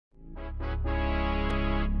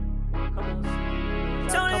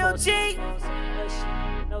Tonio G.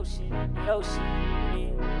 No shit.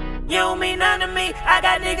 You don't mean nothing to me. I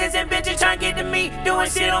got niggas and bitches trying to get to me. Doing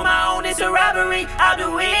shit on my own, it's a robbery. I'll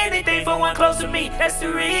do anything for one close to me. That's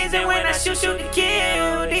the reason when I shoot to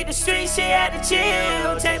kill. Need the street shit, had to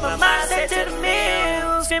chill. Take my mindset to the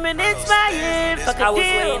mill. Screaming inspired, fuck a deal. I was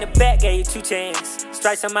way in the back, gave you 2 chains.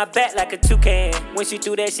 Stripes on my back like a toucan. When she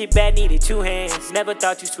threw that shit back, needed 2 hands. Never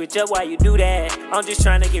thought you switch up while you do that. I'm just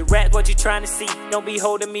trying to get wrapped, what you trying to see. Don't be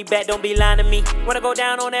holding me back, don't be lying to me. When I go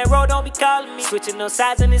down on that road, don't be calling me. Switching no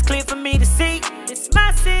sides and it's clear for me to see. It's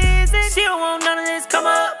my season. She don't want none of this come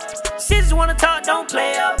up. She just wanna talk, don't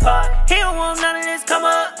play a part. He don't want none of this come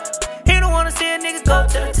up. He don't wanna see a nigga go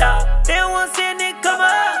to the top. They don't wanna see a nigga come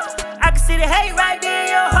up. I can see the hate right there in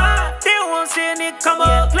your heart. They don't wanna see a nigga come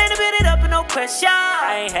up. Plan to build it up and no pressure.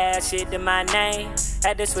 I ain't had shit to my name.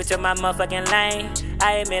 Had to switch up my motherfucking lane.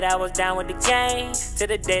 I admit I was down with the game. To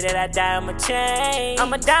the day that I die, I'ma change.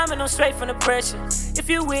 I'm a diamond, I'm straight from the pressure. If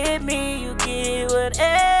you with me, you get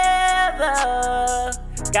whatever.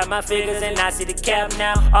 Got my figures and I see the cap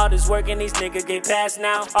now. All this work and these niggas get passed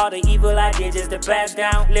now. All the evil I did just to pass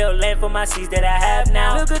down. Little land for my seeds that I have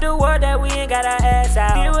now. Look at the world that we ain't got our ass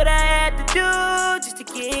out. Did what I had to do just to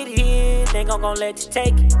get here. Think I'm gon' let you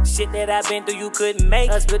take it. Shit that I've been through you couldn't make.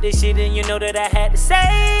 Us put this shit in, you know that I had to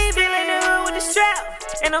save. Still in the hood with the strap.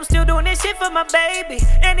 And I'm still doing this shit for my baby.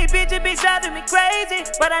 And these bitches be driving me crazy.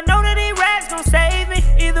 But I know that these raps gon' save me.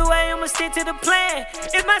 Either way, I'ma stick to the plan.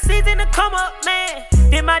 It's my season to come up, man.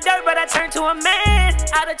 Did my dirt, but I turned to a man.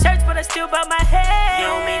 Out of church, but I still bout my head. You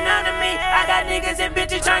don't mean nothing to me. I got niggas and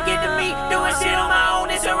bitches trying to get to me. Doing shit on my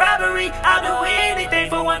own, it's a robbery. I'll do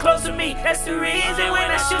anything for one close to me. That's the reason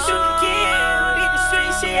when I shoot to kill. Need the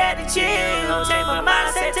street shit, had to chill. Change my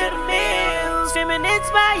mindset to the mill. Screaming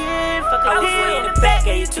inspired, fuck a deal. I was way in the back,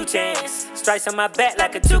 gave you 2 chains. Stripes on my back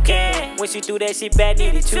like a toucan. When she threw that shit back,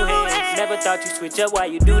 needed 2 hands. Never thought you switch up while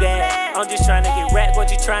you do that. I'm just trying to get wrapped,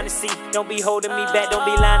 what you trying to see. Don't be holding me back, don't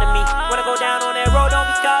be lying to me. When I go down on that road, don't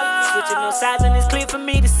be calling me. Switching no sides and it's clear for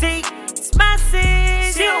me to see. It's my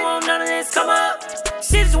season. She don't want none of this come up.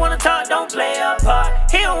 She just wanna talk, don't play a part.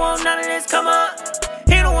 He don't want none of this come up.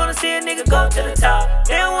 He don't wanna see a nigga go to the top.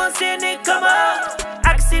 They don't wanna see a nigga come up.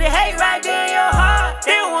 I can see the hate right there in your heart.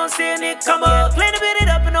 They don't wanna see a nigga come up. Plan to build it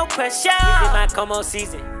up and no pressure. It's my come on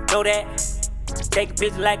season, know that. Take a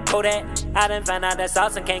picture like Kodak. I done found out that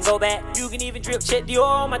sauce and can't go back. You can even drip shit Dior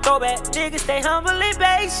on my throwback. Niggas stay humble and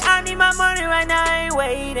patient. I need my money right now, I ain't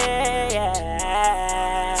waiting.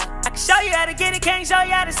 Yeah. I can show you how to get it, can't show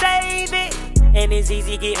you how to save it. And it's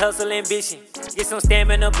easy, get hustle ambition. Get some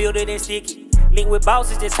stamina, build it and stick it. Link with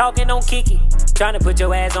bosses, just talking, don't kick it. Tryna put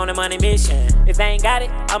your ass on a money mission. If I ain't got it,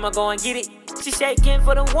 I'ma go and get it. She shaking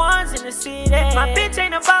for the ones in the city. My bitch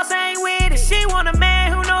ain't a boss, I ain't with it. She want a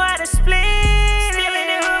man who know how to split. Still in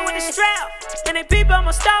the hood with a strap. And they people,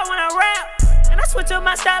 I'ma start when I rap. And I switch up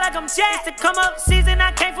my style like I'm Jack. To come up season,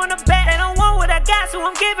 I came from the back. They don't want what I got, so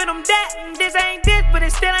I'm giving them that. And this ain't this, but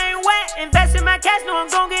it still ain't whack. Invest in my cash, know I'm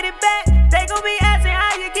gon' get it back. They gon' be asking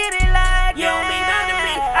how you get it like. You don't mean nothing to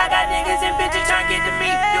me. I got niggas and bitches trying to get to me.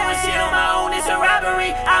 Doing shit on my own, it's a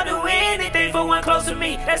robbery. I'll do anything for one close to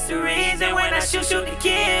me. That's the reason when I shoot to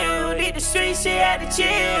kill. Need the street shit, had to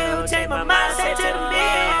chill. Change my mindset to the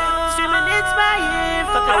mill. Screaming inspired,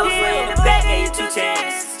 fuck a deal. I was way in the back, gave you 2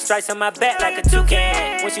 chances. Stripes on my back like a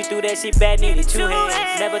toucan. When she threw that shit back, needed 2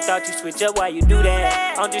 hands. Never thought you switch up while you do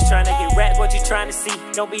that. I'm just trying to get wrapped, what you trying to see.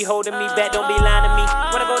 Don't be holding me back, don't be lying to me.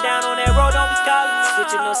 When I go down on that road, don't be calling me.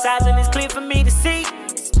 Switching no sides and it's clear for me to see.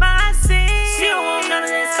 It's my season. She don't want none of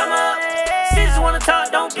this come up. She just wanna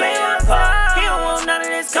talk, don't play a part. He don't want none of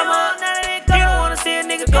this come up.